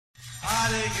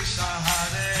Krishna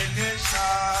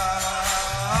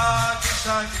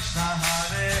Krishna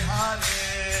Hare Hare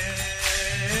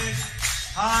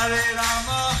Hare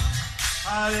Rama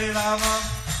Hare Rama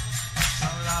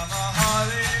Rama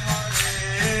Hare Hare.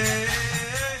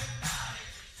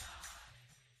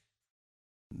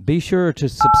 Be sure to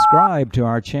subscribe to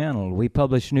our channel. We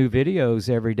publish new videos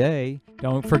every day.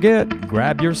 Don't forget,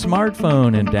 grab your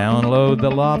smartphone and download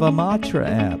the Lava Matra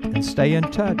app and stay in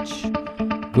touch.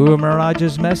 Guru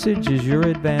Maharaj's message is your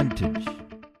advantage.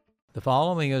 The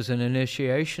following is an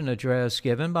initiation address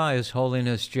given by His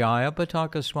Holiness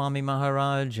Jayapataka Swami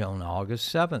Maharaj on August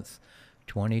 7th,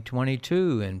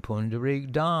 2022 in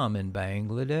Pundarik Dham in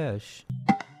Bangladesh.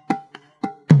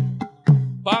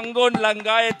 Pangun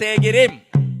Langayate Girim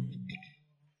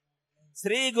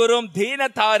Sri Gurum Dina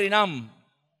Tarinam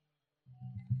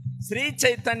Sri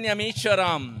Chaitanya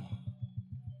Mishwaram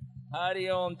Hari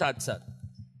Om Tat Sat.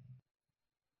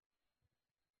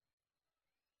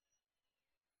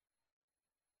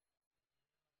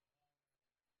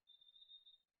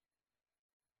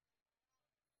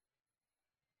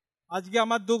 আজকে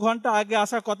আমার 2 ঘন্টা আগে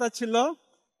আসার কথা ছিল,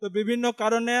 তো বিভিন্ন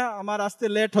কারণে আমার আসতে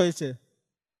লেট হয়েছে।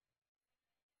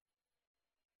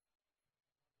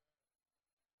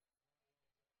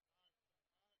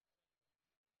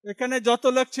 এখানে যত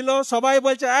লোক ছিল সবাই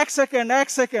বলছে 1 সেকেন্ড 1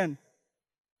 সেকেন্ড,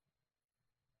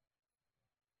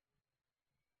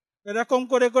 এরকম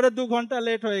করে করে 2 ঘন্টা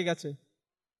লেট হয়ে গেছে।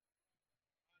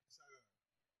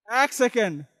 1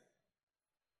 সেকেন্ড।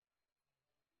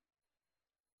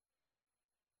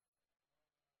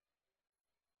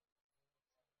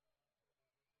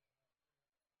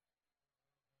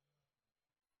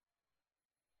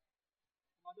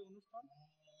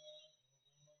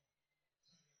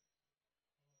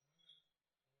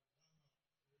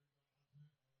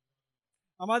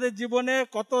 আমাদের জীবনে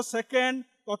কত সেকেন্ড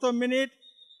কত মিনিট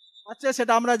আছে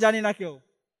সেটা আমরা জানি না কেউ।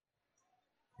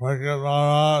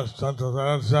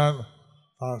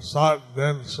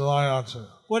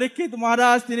 পরীক্ষিত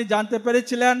মহারাজ তিনি জানতে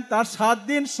পেরেছিলেন তার 7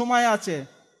 দিন সময় আছে।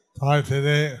 তাই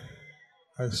তিনি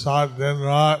 7 দিন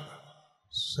রাত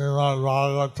শ্রীমদ্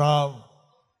ভাগবতম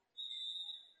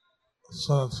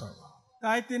শুনেছেন।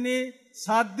 তাই তিনি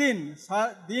 7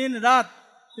 দিন রাত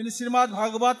তিনি শ্রীমদ্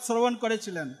ভাগবত শ্রবণ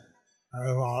করেছিলেন।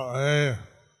 এই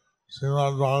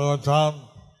শ্রীমদ্ ভাগবতম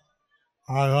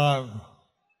এখন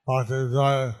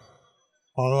ভক্তিবিজয়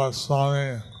ভগবত স্বামী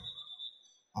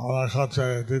আমার কাছে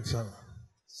দিচ্ছেন।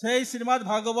 সেই শ্রীমদ্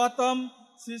ভাগবতম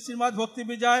শ্রীমদ্ ভক্তি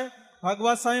বিজয়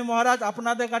ভগবত স্বামী মহারাজ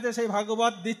আপনাদের কাছে সেই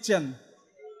ভাগবত দিচ্ছেন।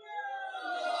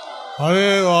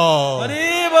 হরি বল হরি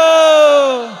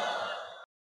বল।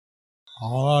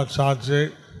 আমরা চাচ্ছি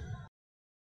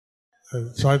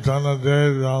চৈতন্য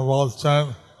দেব বলছেন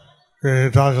গৃহে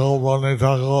থাকো বনে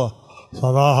থাকো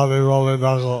সদা হরি বলে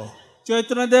ডাকো।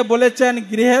 চৈতন্যদেব বলেছেন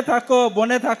গৃহে থাকো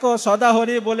বনে থাকো সদা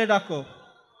হরি বলে ডাকো।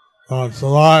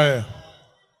 সবাই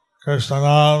কৃষ্ণ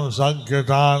নাম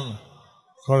সংকীর্তন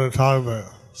করে থাকবে।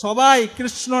 সবাই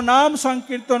কৃষ্ণ নাম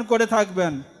সংকীর্তন করে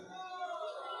থাকবেন।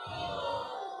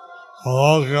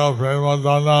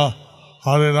 প্রেমধন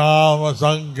হরিনাম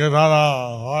সংকীর্তন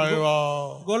হরিব।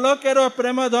 গোলকেরও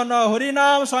প্রেমধন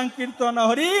হরিনাম সংকীর্তন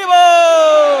হরিব।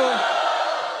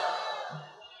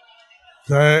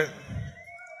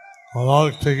 গোলক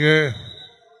থেকে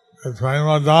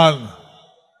প্রেমধন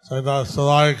সেটা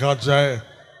সবাই কাছে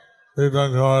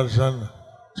বিতরণ করেছেন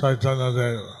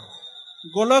চৈতন্যদেব।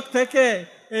 গোলক থেকে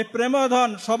এই প্রেমধন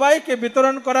সবাইকে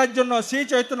বিতরণ করার জন্য শ্রী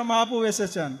চৈতন্য মহাপ্রভু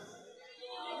এসেছেন।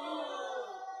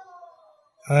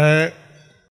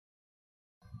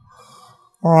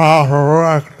 মহাপ্রভু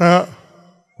একটা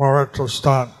পবিত্র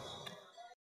স্থান।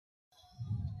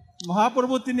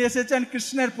 মহাপ্রভু তিনি এসেছেন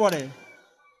কৃষ্ণের পরে।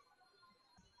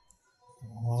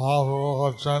 মহাপ্রভু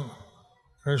হচ্ছেন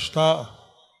কৃষ্ণ,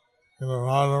 কিন্তু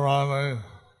রাধারানী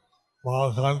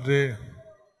ভাবকান্তি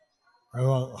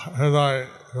এবং হৃদয়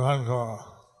গ্রহণ করা।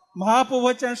 মহাপ্রভু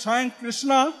হচ্ছেন স্বয়ং কৃষ্ণ,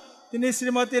 তিনি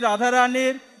শ্রীমতী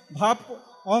রাধারানীর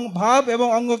ভাব এবং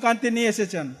অঙ্গকান্তি নিয়ে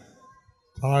এসেছেন।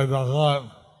 তাই যখন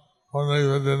পণ্ডিত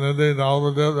বিদ্যানিধি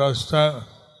নবদেব আসছেন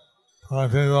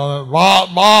তিনি বলেন বাপ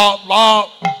বাপ বাপ।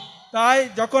 তাই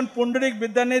যখন পুণ্ডরিক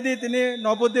বিদ্যানিধি তিনি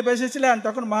নবদ্বীপ এসেছিলেন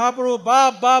তখন মহাপ্রভু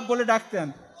বাপ বাপ বলে ডাকতেন।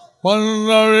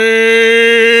 পুণ্ডরিক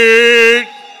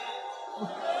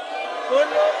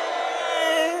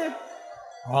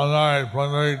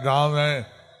পুণ্ডরিক ধামে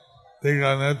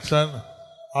দীক্ষা নিচ্ছেন,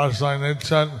 আশ্রয়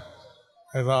নিচ্ছেন,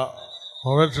 এটা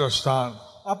পবিত্র স্থান।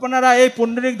 আপনারা এই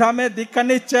পুণ্ডরিক ধামে দীক্ষা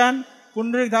নিচ্ছেন,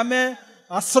 পুণ্ডরিক ধামে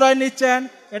আশ্রয় নিচ্ছেন,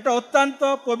 এটা অত্যন্ত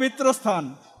পবিত্র স্থান।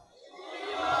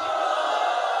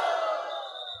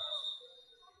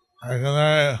 এখানে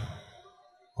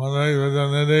অনেক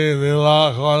বিধানিধি লীলা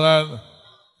করেন,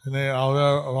 তিনি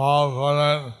আবির্ভাব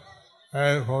করেন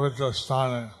এই পবিত্র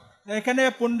স্থানে। এখানে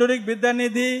পুণ্ডরিক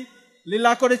বিদ্যানিধি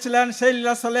লীলা করেছিলেন, সেই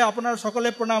লীলাস্থলে আপনারা সকলে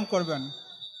প্রণাম করবেন।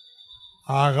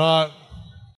 এখন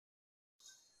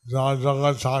যার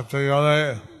জগৎ থাকতে গেলে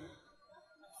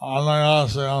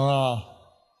অনায়াসে আমরা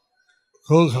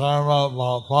কুকর্ম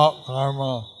বা পাপ কর্ম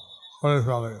করে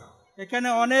ফেলে। এখানে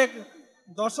অনেক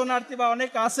দর্শনার্থী বা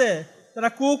অনেক আসে, তারা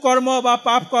কুকর্ম বা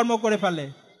পাপ কর্ম করে ফেলে।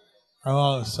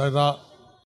 এবং সেটা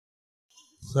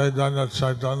সেই জন্য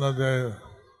চৈতন্যদেব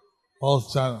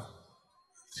বলছেন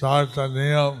চারটা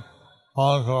নিয়ম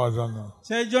পালন করার জন্য।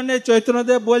 সেই জন্য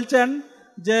চৈতন্যদেব বলছেন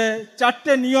যে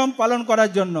 4টে নিয়ম পালন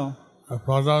করার জন্য।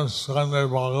 প্রথম স্কন্ধে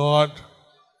ভাগবত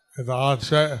এটা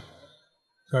আছে,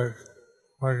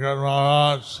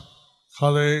 মহারাজ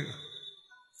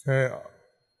খালিকে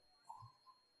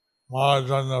মারার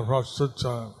জন্য প্রস্তুত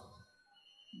ছিলেন।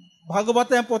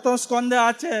 ভাগবতে প্রথম স্কন্ধে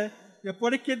আছে যে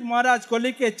পরীক্ষিত মহারাজ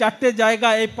কলিকে 4টে জায়গা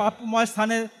এই পাপময়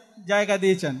স্থানে জায়গা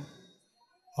দিয়েছেন।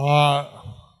 আর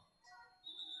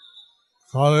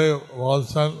কলি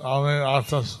বলছেন আমি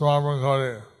আত্মসমর্পণ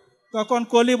করি। তখন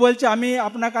কলি বলছে আমি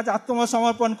আপনার কাছে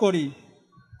আত্মসমর্পণ করি।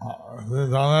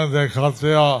 জানেন যে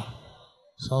ক্ষত্রিয়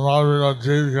সমাজের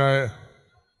জীবকে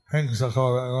হিংসা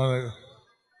করে,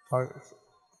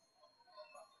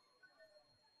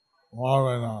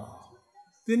 মারবে না।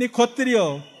 তিনি ক্ষত্রিয়,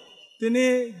 তিনি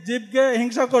জীবকে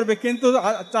হিংসা করবে, কিন্তু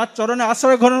তার চরণে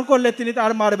আশ্রয় গ্রহণ করলে তিনি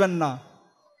তার মারবেন না।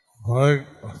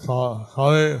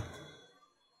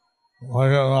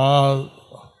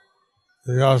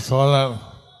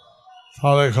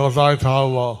 তাহলে কোথায়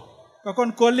থাকবো? তখন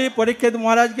কলি পরীক্ষিত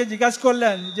মহারাজকে জিজ্ঞাসা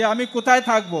করলেন যে আমি কোথায়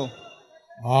থাকবো?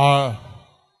 আর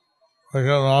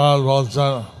মহারাজ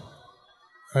বলছেন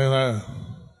এখানে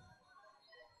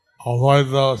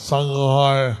অবৈধ সঙ্গ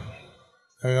হয়,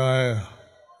 এখানে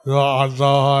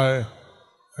আড্ডা হয়,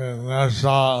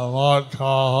 নেশা মদ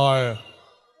খাওয়া হয়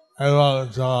এবং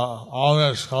যা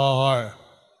আমেজ খাওয়া হয়,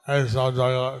 এইসব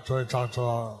জায়গায় তুমি থাকতে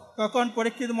পারো। তখন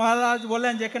পরীক্ষিত মহারাজ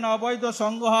বলেন যেখানে অবৈধ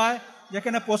সঙ্গ হয়,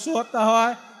 যেখানে পশু হত্যা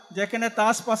হয়, যেখানে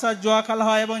তাস পাশা জুয়া খেলা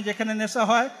হয় এবং যেখানে নেশা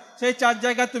হয়, সেই 4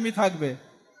 জায়গায় তুমি থাকবে।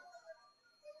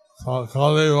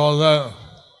 খালি বলেন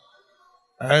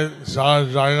এই 4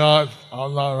 জায়গা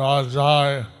আপনার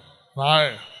রাজ্যায় নাই।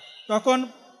 তখন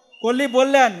কলি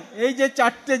বললেন এই যে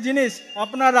 4টে জিনিস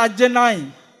আপনার রাজ্যে নাই,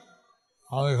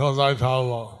 আমি কোথায়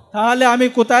থাকবো? তাহলে আমি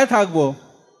কোথায় থাকবো?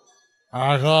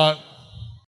 এখন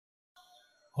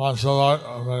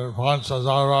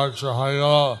 5,000 বছর হয়ে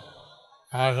গেল,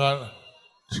 এখন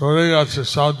চলে গেছে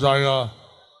সব জায়গা,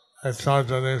 একটা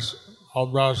জিনিস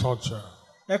অভ্যাস হচ্ছে।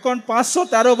 এখন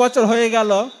 513 বছর হয়ে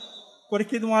গেল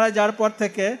পরীক্ষিত মহারাজ যার পর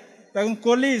থেকে, তখন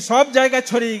কলি সব জায়গায়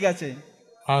ছড়িয়ে গেছে।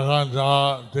 এখন যা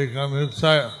দীক্ষা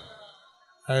নিচ্ছে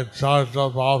এই 4টা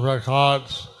পাপের কাজ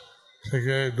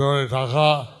থেকে দূরে থাকা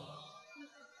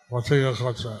প্রতিজ্ঞা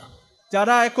করছে।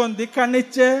 যারা এখন দীক্ষা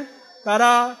নিচ্ছে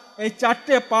তারা এই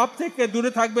 4টে পাপ থেকে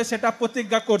দূরে থাকবে সেটা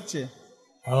প্রতিজ্ঞা করছে।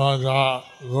 এবং যা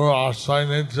গুরু আশ্রয়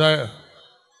নিচ্ছে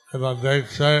এটা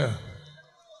দেখছে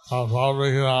তা পারবে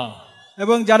কিনা।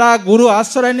 এবং যারা গুরু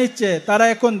আশ্রয় নিচ্ছে তারা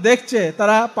এখন দেখছে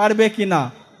তারা পারবে কিনা।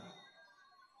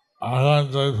 এখন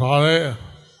যদি পারে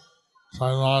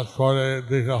 6 মাস পরে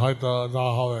দীক্ষা হয়তো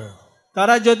দেওয়া হবে।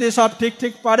 তারা যদি সব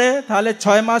ঠিক পারে তাহলে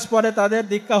 6 মাস পরে তাদের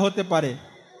দীক্ষা হতে পারে।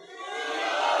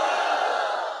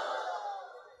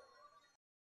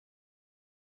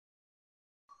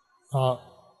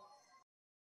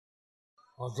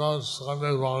 প্রথম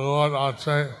স্কন্ধে ভগবান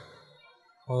আছে,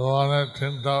 ভগবানের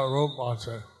 3টা রূপ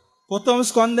আছে। প্রথম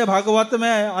স্কন্ধে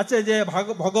ভাগবতমে আছে যে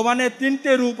ভগবানের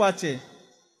 3টে রূপ আছে।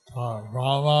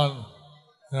 ব্রাহ্মণ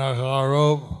নিরাকার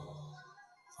রূপ,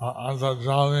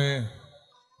 অন্তর্যামী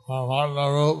পরমাত্ম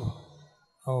রূপ,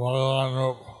 ভগবান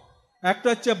রূপ। একটা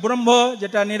হচ্ছে ব্রহ্ম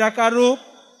যেটা নিরাকার রূপ,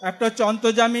 একটা হচ্ছে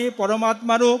অন্তর্যামী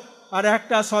পরমাত্মা রূপ, আর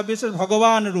একটা সবিশেষ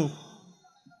ভগবান রূপ।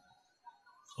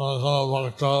 কোনো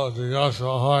ভক্ত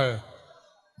জিজ্ঞাসা হয়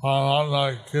পরমাত্মা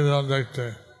কিরকম দেখতে?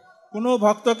 কোনো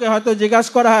ভক্তকে হয়তো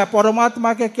জিজ্ঞাসা করা হয়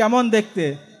পরমাত্মাকে কেমন দেখতে,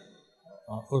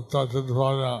 উত্তর দিতে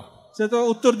পারে না। সে তো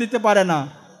উত্তর দিতে পারে না।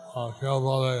 কেউ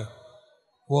বলে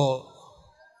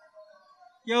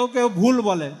কেউ ভুল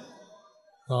বলে।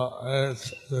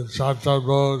 4টা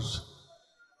বোঝ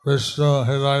বিষ্ণু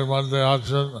হৃদয়ের মধ্যে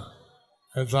আছেন,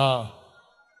 এটা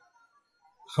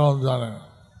কম জানে।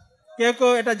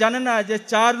 কেউ এটা জানে না যে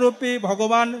 4 রূপী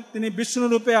ভগবান তিনি বিষ্ণু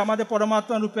রূপে আমাদের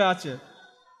পরমাত্মা রূপে আছে।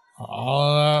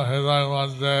 আমাদের হৃদয়ের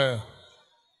মধ্যে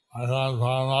এখন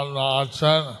পরমাত্মা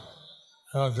আছেন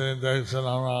এবং তিনি দেখছেন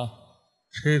আমরা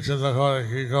কি চিন্তা করে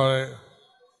কি করে।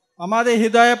 আমাদের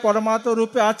হৃদয়ে পরমাত্মা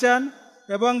রূপে আছেন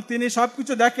এবং তিনি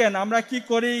সবকিছু দেখেন, আমরা কি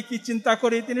করি, কি চিন্তা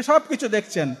করি, তিনি সবকিছু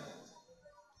দেখছেন।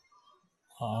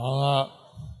 আমরা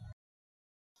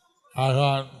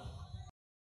এখন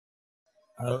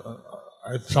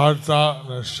এই চারটা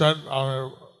নিশ্চিত আমি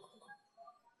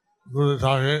দূরে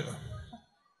থাকি,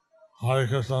 হরে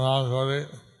কৃষ্ণ নাম করি,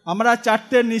 আমরা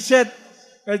চারটে নিষেধ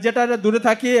যেটা দূরে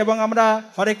থাকি এবং আমরা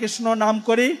হরে কৃষ্ণ নাম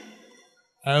করি,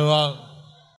 এবং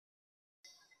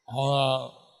আমরা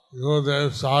গুরুদেব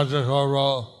সাহায্য করব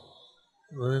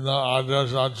বিভিন্ন আদেশ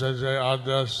আছে যে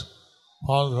আদেশ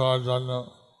পালন করার জন্য।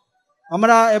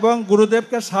 আমরা এবং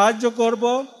গুরুদেবকে সাহায্য করব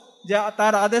যে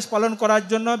তার আদেশ পালন করার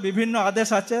জন্য। বিভিন্ন আদেশ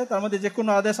আছে, তার মধ্যে যে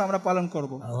কোনো আদেশ আমরা পালন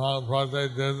করব। এবং প্রত্যেক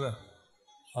দিন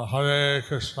হরে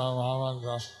কৃষ্ণ মহামন্ত্র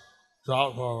জপ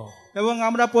করব, এবং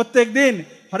আমরা প্রত্যেক দিন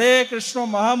হরে কৃষ্ণ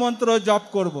মহামন্ত্র জপ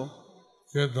করব,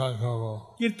 কীর্তন করব,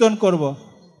 কীর্তন করব।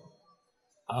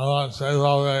 এবং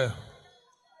সেইভাবে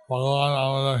ভগবান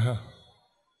আমাদেরকে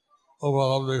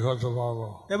উপলব্ধি করতে পারবো।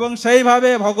 এবং সেইভাবে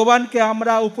ভগবানকে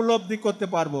আমরা উপলব্ধি করতে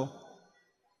পারবো।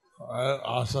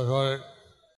 আশা করি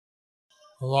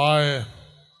সবাই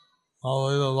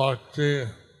নববিধ ভক্তি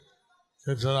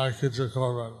কিছু না কিছু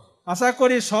করবেন। আশা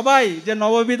করি সবাই যে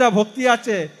নববিধা ভক্তি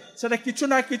আছে সেটা কিছু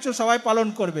না কিছু সবাই পালন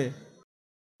করবে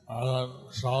এবং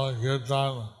শ্রবণ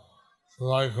কীর্তন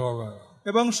সবাই করবেন।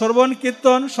 এবং শ্রবণ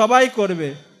কীর্তন সবাই করবে।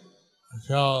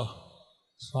 কেউ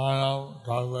স্মরণ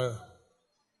থাকবে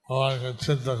ভগবানকে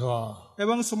চিন্তা করা,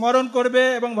 এবং স্মরণ করবে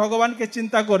এবং ভগবানকে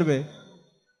চিন্তা করবে।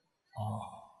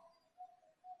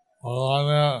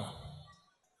 ভগবানের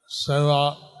সেবা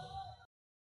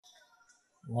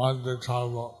মধ্যে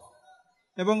থাকব,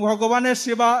 এবং ভগবানের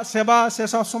সেবা সে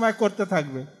সবসময় করতে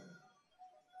থাকবে।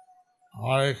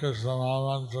 হরে কৃষ্ণ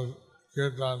মহামন্ত্র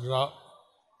কীর্তন জপ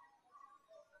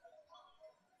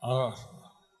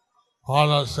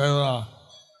ভালো সেবা,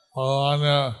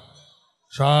 ভগবানের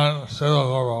চরণ সেবা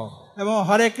করব। এবং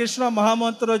হরে কৃষ্ণ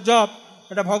মহামন্ত্র জপ,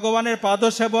 এটা ভগবানের পাদ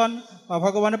সেবন বা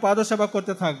ভগবানের পাদ সেবা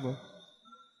করতে থাকবো।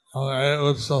 এবং এই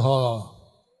উৎসব হল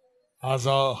এত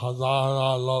হাজার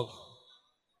হাজার লোক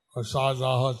প্রসাদ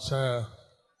দেওয়া হচ্ছে,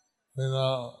 বিভিন্ন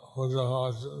পুজো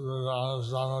হচ্ছে, বিভিন্ন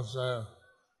অনুষ্ঠান হচ্ছে,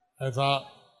 এটা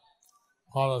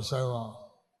ভালো সেবা।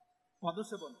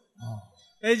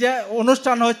 এই যে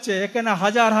অনুষ্ঠান হচ্ছে, এখানে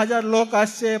হাজার হাজার লোক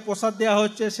আসছে, প্রসাদ দেওয়া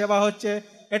হচ্ছে, সেবা হচ্ছে,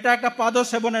 এটা একটা পাদ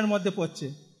সেবনের মধ্যে পড়ছে।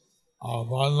 আর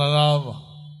বন্দনাম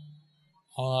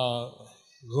আমার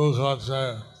গুরু খাচ্ছে,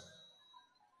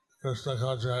 কৃষ্ণ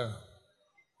খাচ্ছে,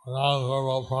 প্রণাম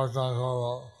করবো, প্রার্থনা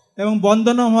করবো। এবং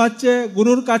বন্দনা হচ্ছে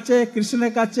গুরুর কাছে,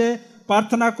 কৃষ্ণের কাছে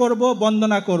প্রার্থনা করব,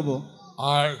 বন্দনা করব।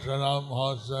 আর নাম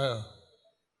হচ্ছে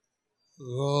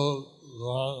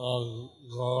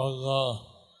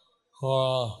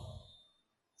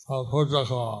পূজা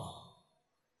করা।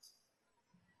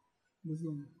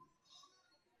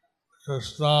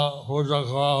 কৃষ্ণ পূজা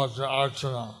করা হচ্ছে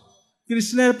অর্চনা।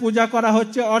 কৃষ্ণের পূজা করা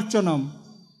হচ্ছে অর্চনম।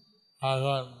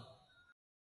 এখন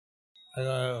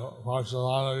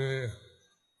ভাষাভারী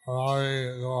হরি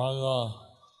গৌরাঙ্গ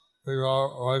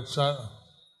হচ্ছেন,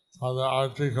 তাদের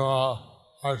আরতি করা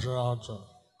অর্চনা হচ্ছে।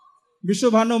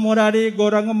 বিশ্বভানু মুরারি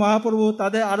গৌরাঙ্গ মহাপ্রভু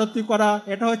তাদের আরতি করা,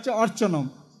 এটা হচ্ছে অর্চনম।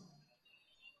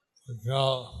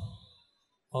 কেউ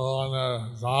ভগবানের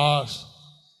দাস,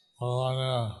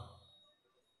 ভগবানের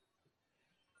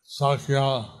সাক্ষা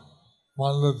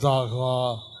মন্দিরতা করা,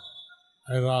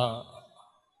 এটা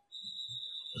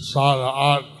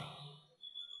 7-8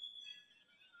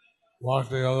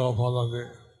 ভক্তি যোগ পদ্ধতি।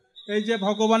 এই যে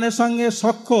ভগবানের সঙ্গে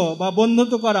সখ্য বা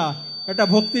বন্ধুত্ব করা, এটা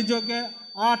ভক্তিযোগে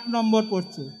 8 নম্বর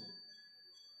পড়ছে।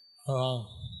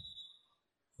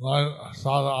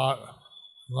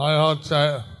 9 হচ্ছে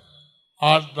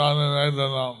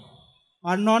আত্মনিবেদনম,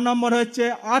 আর 9 নম্বর হচ্ছে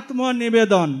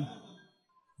আত্মনিবেদন।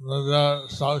 নিজের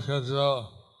সব কিছু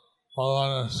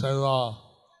ভগবানের সেবা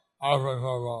অর্পণ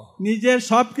করব। নিজের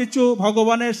সব কিছু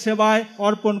ভগবানের সেবায়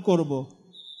অর্পণ করব।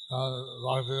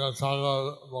 ভক্তিনাথ ঠাকুর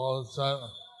বলছেন,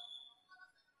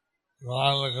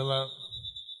 গান লিখলেন,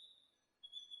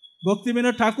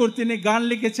 ভক্তিবিনোদ ঠাকুর তিনি গান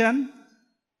লিখেছেন,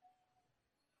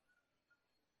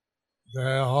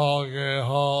 দেহ গেহ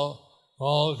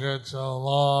কিছু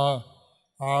মার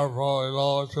আর ভৈল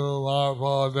তোমার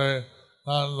পদে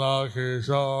নন্দ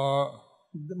কিশোর।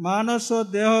 মানস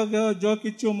দেহ গেহ যো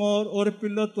কিছু মোর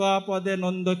অর্পিল তোয়া পদে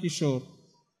নন্দ কিশোর।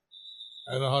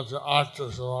 এটা হচ্ছে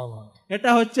আত্মসমর্পণ।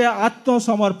 এটা হচ্ছে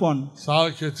আত্মসমর্পণ, সব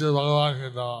কিছু ভগবানকে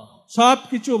দেওয়া। সব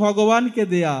কিছু ভগবানকে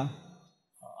দেয়া।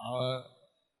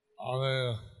 আমি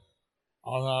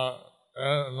আপনার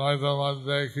নয়টার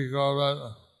মধ্যে কি করবেন,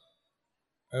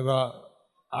 এটা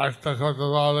একটা করতে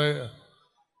পারলে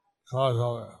খরচ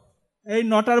হবে। এই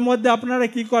 9টার মধ্যে আপনারা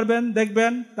কি করবেন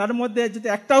দেখবেন, তার মধ্যে যদি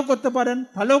একটাও করতে পারেন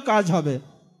তাহলেও কাজ হবে।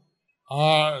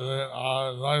 আর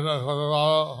নয়টা করতে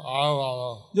পারো আরো ভালো।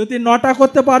 যদি 9টা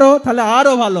করতে পারো তাহলে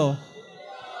আরো ভালো।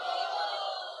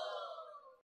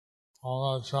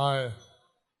 আমরা চাই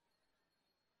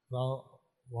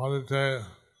বাড়িতে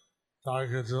তার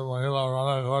কিছু মহিলা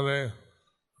রান্না করে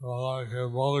ভগবানকে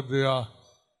ভোগ দিয়া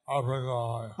অর্পণ করা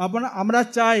হয়। আমরা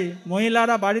চাই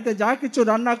মহিলারা বাড়িতে যা কিছু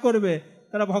রান্না করবে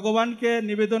তারা ভগবানকে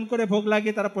নিবেদন করে ভোগ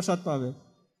লাগিয়ে তারা প্রসাদ পাবে।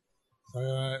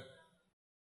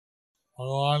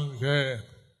 ভগবানকে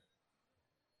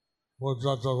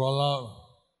পূজাত বললাম,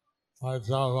 তাই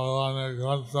ভগবানের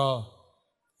গ্রন্থ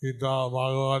গীতা,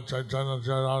 ভাগবত, চৈতন্য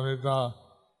চরিতামৃত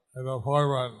এটা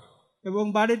পড়বেন। এবং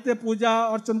বাড়িতে পূজা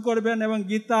অর্চন করবেন এবং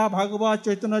গীতা, ভাগবত,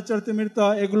 চৈতন্য চরিতামৃত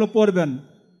এগুলো পড়বেন।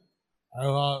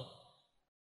 এবং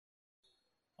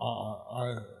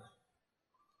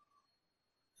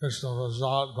কৃষ্ণ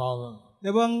প্রসাদ পাবেন।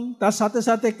 এবং তার সাথে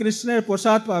সাথে কৃষ্ণের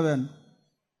প্রসাদ পাবেন।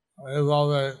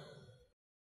 এইভাবে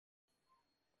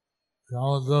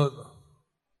যমদূত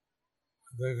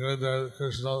দেখলে যে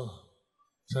কৃষ্ণ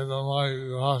চৈতন্যময়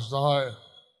গৃহস্থ হয়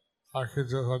আর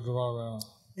কিছু করতে পারবে না।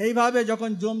 এইভাবে যখন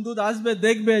যমদূত আসবে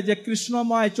দেখবে যে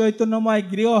কৃষ্ণময় চৈতন্যময়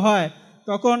গৃহ হয়,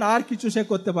 তখন আর কিছু সে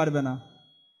করতে পারবে না।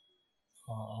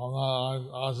 আমরা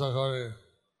আশা করি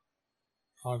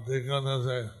আর দীক্ষা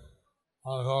নিতে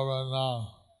আর করবেন না,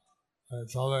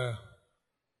 তবে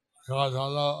কাজ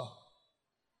হলো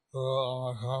তো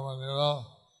আমার কর্ম নিল,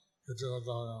 কিছু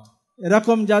করতে হবে না।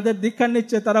 এরকম যাদের দীক্ষা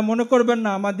নিচ্ছে তারা মনে করবেন না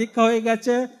আমার দীক্ষা হয়ে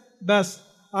গেছে, ব্যাস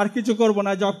আর কিছু করব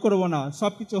না, জব করব না,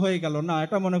 সব কিছু হয়ে গেল, না,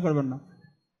 এটা মনে করবেন না।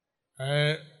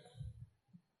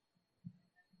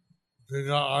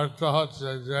 দীক্ষা অর্থ হচ্ছে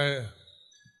যে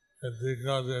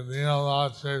দীক্ষা যে নিয়ম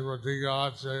আছে, প্রতিজ্ঞা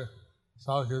আছে,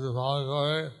 সব কিছু পালন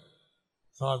করে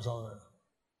কাজ হবে।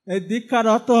 এই দীক্ষার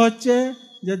অর্থ হচ্ছে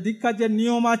যে দীক্ষার যে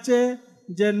নিয়ম আছে,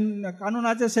 যে কানুন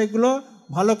আছে, সেগুলো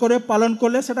ভালো করে পালন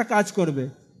করলে সেটা কাজ করবে।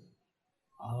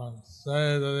 আর সে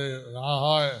যদি না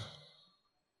হয়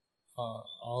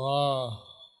আবার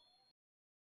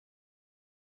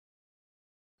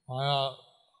মায়া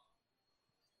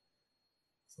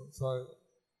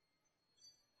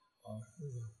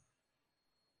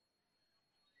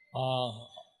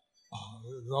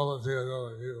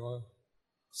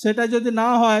সেটা যদি না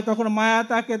হয় তখন মায়া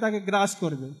তাকে গ্রাস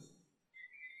করবে।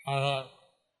 আর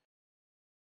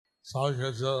সব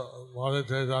কিছু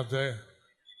বাড়িতে যাতে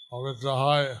পবিত্র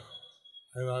হয়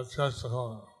এটা চেষ্টা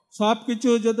করবেন। সব কিছু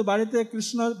যদি বাড়িতে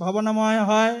কৃষ্ণ ভাবনাময়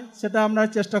হয় সেটা আমরা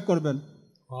চেষ্টা করবেন।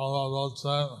 বাবা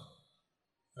বলছেন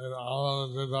আমাদের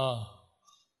যেটা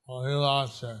মহিলা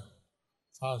আছে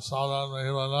তার সাধারণ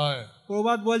মহিলা নয়।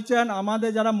 প্রবাদ বলছেন আমাদের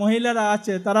যারা মহিলারা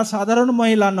আছে তারা সাধারণ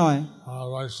মহিলা নয়,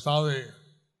 বৈষ্ণবী,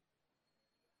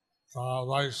 তারা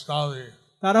বৈষ্ণবী,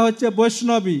 তারা হচ্ছে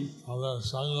বৈষ্ণবী। তাদের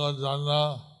সঙ্গের জন্য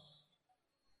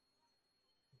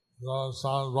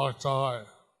ভক্ত হয়,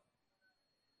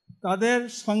 তাদের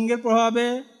সঙ্গের প্রভাবে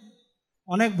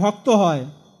অনেক ভক্ত হয়।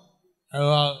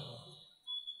 এবং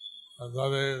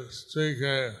তাদের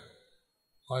স্ত্রীকে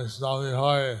বৈষ্ণবী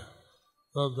হয়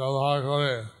তো ব্যবহার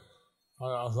করে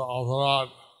অপরাধ।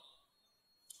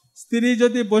 স্ত্রী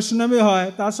যদি বৈষ্ণবী হয়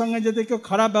তার সঙ্গে যদি কেউ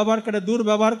খারাপ ব্যবহার করে,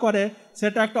 দুর্ব্যবহার করে,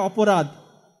 সেটা একটা অপরাধ।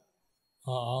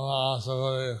 আমরা আশা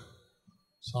করি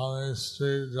স্বামী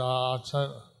স্ত্রী যা আছেন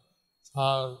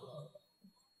তার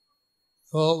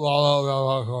খুব ভালো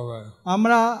ব্যবহার করবে।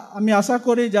 আমি আশা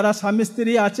করি যারা স্বামী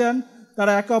স্ত্রী আছেন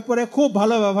তারা একে অপরে খুব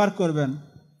ভালো ব্যবহার করবেন।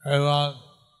 এবং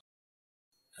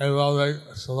এইভাবে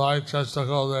সবাই চেষ্টা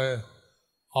করবে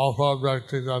অপর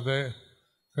ব্যক্তি যাতে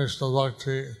কৃষ্ণ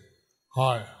ভক্তি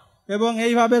হয়। এবং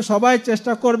এইভাবে সবাই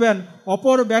চেষ্টা করবেন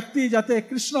অপর ব্যক্তি যাতে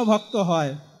কৃষ্ণ ভক্ত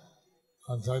হয়।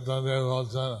 চৈতন্যদেব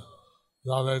বলছেন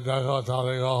যাদের দেখো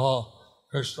তারে কহ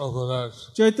কৃষ্ণ উপদেশ।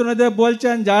 চৈতন্যদেব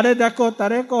বলছেন যারে দেখো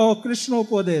তারে কহ কৃষ্ণ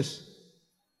উপদেশ।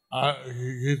 আর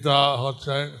গীতা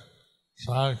হচ্ছে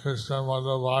স্বয়ং কৃষ্ণের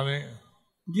মতো বাণী।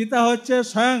 গীতা হচ্ছে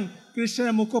স্বয়ং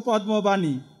কৃষ্ণের মুখপদ্ম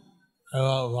বাণী।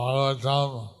 এবং ভাগবতম,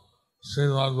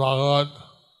 শ্রীমদ্ ভাগবত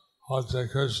হচ্ছে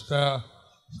কৃষ্ণের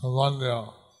সম্বন্ধীয়।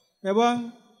 এবং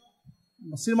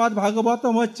শ্রীমদ্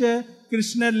ভাগবতম হচ্ছে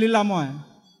কৃষ্ণের লীলাময়।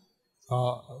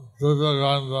 দুটো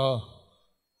গ্রন্থ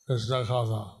কৃষ্ণের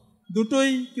কথা,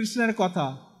 দুটোই কৃষ্ণের কথা।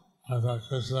 একটা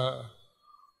কৃষ্ণের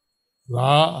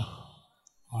নাম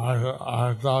আর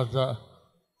একটা হচ্ছে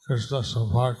কৃষ্ণের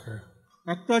সম্পর্কে।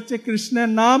 একটা হচ্ছে কৃষ্ণের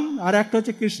নাম আর একটা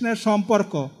হচ্ছে কৃষ্ণের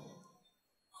সম্পর্ক।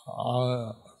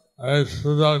 এই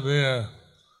সুযোগ নিয়ে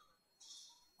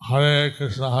হরে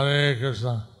কৃষ্ণ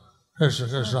কৃষ্ণ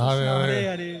কৃষ্ণ হরে হরে,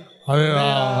 হরে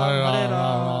রাম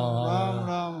রাম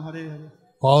রাম হরে হরে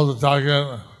বলতে থাকেন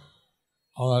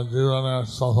আমার জীবনে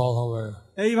সফল হবে।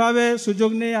 এইভাবে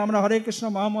সুযোগ নিয়ে আমরা হরে কৃষ্ণ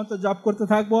মহামন্ত্র জপ করতে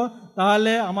থাকবো,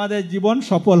 তাহলে আমাদের জীবন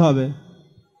সফল হবে।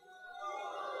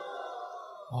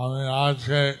 আমি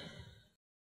আজকে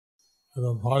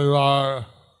পরিবার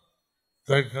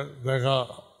দেখা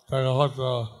হতো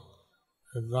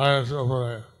দায়ের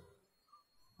উপরে।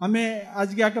 আমি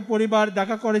আজকে একটা পরিবার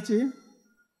দেখা করেছি,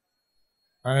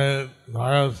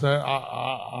 দায়েরতে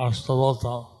আসতে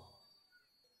বলতাম,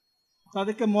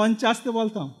 তাদেরকে মঞ্চে আসতে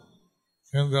বলতাম,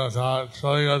 কিন্তু তার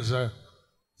চলে গেছে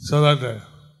সিলেটে।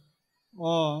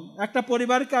 ও একটা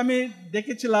পরিবারকে আমি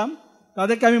দেখেছিলাম,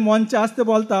 তাদেরকে আমি মঞ্চে আসতে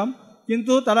বলতাম,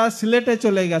 কিন্তু তারা সিলেটে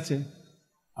চলে গেছে।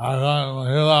 এখন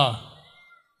মহিলা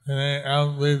তিনি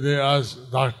MBBS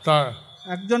ডাক্তার,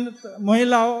 একজন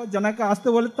মহিলাও যাকে আসতে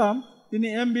বলতাম, তিনি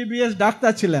MBBS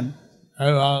ডাক্তার ছিলেন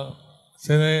এবং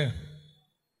তিনি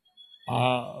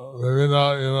বিভিন্ন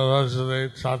ইউনিভার্সিটির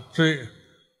ছাত্রীর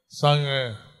সঙ্গে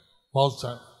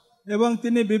বলছেন, এবং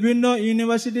তিনি বিভিন্ন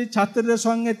ইউনিভার্সিটির ছাত্রদের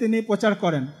সঙ্গে তিনি প্রচার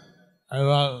করেন।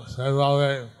 এবং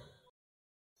সেভাবে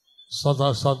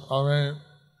আমি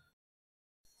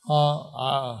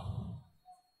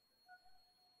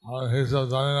হিসাব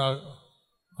জানি না,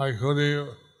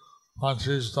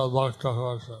 20-25টা ভক্ত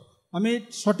হয়েছে। আমি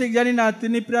সঠিক জানি না,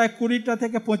 তিনি প্রায় 20টা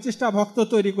থেকে 25টা ভক্ত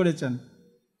তৈরি করেছেন।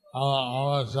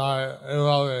 আমরা চাই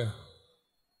এভাবে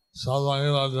সব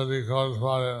মহিলা যদি খরচ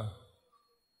পারে,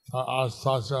 আস্তে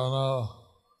আস্তে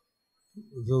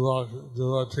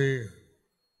যুবতী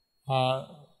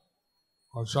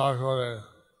প্রচার করে,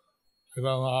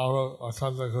 এটা আরো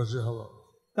অত্যন্ত খুশি হবো।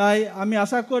 তাই আমি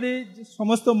আশা করি যে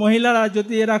সমস্ত মহিলারা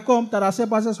যদি এরকম তার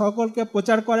আশেপাশে সকলকে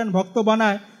প্রচার করেন, ভক্ত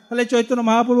বানায়, তাহলে চৈতন্য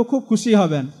মহাপ্রভু খুব খুশি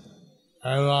হবেন।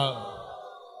 এবং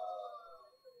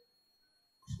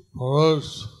পুরুষ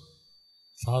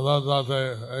সাদা যাতে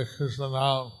এই কৃষ্ণ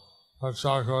নাম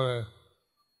প্রচার করে,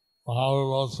 মহাপ্রভু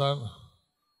বলছেন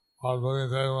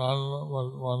পার্বতীতে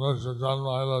মানুষের জন্ম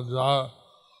হলো যা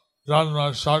জন্ম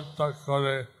সার্থক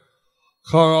করে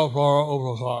করো পর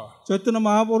উপকার। চৈতন্য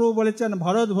মহাপ্রভু বলেছেন,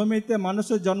 ভারত ভূমিতে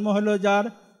মানুষের জন্ম হলো যার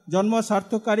জন্ম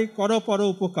সার্থকারী করো পর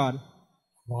উপকার।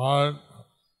 ভারত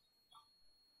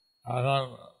এখন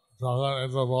যখন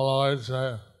এটা বলা হয়েছে,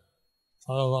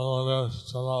 তখন বাংলাদেশ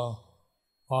ছিল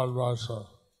ভারতবর্ষ।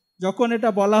 যখন এটা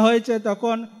বলা হয়েছে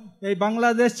তখন এই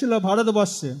বাংলাদেশ ছিল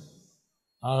ভারতবর্ষে।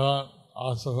 এখন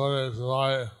আশা করে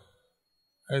সবাই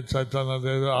এই চৈতন্য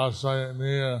দেবের আশ্রয়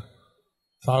নিয়ে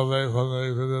থাকবে,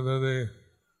 যদি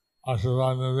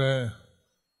আশীর্বাদ নেবে।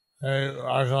 এই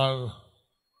এখন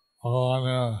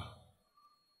ভগবানের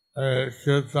এই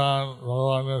কীর্তন,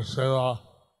 ভগবানের সেবা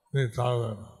নিতে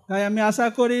হবে। তাই আমি আশা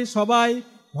করি সবাই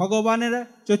ভগবানের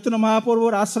চৈতন্য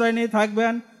মহাপ্রভুর আশ্রয় নিয়ে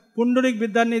থাকবেন, পুণ্ডরিক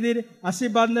বিদ্যানিধির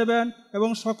আশীর্বাদ নেবেন, এবং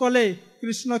সকলেই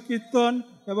কৃষ্ণ কীর্তন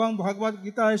এবং ভগবদ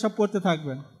গীতা এসব পড়তে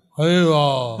থাকবেন। হরি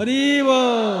বল। হরি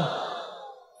বল।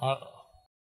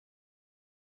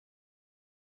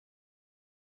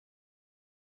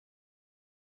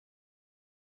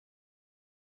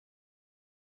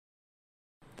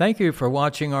 Thank you for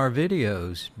watching our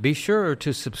videos. Be sure to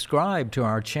subscribe to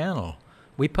our channel.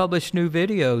 We publish new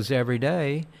videos every day,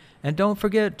 and don't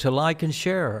forget to like and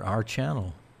share our channel.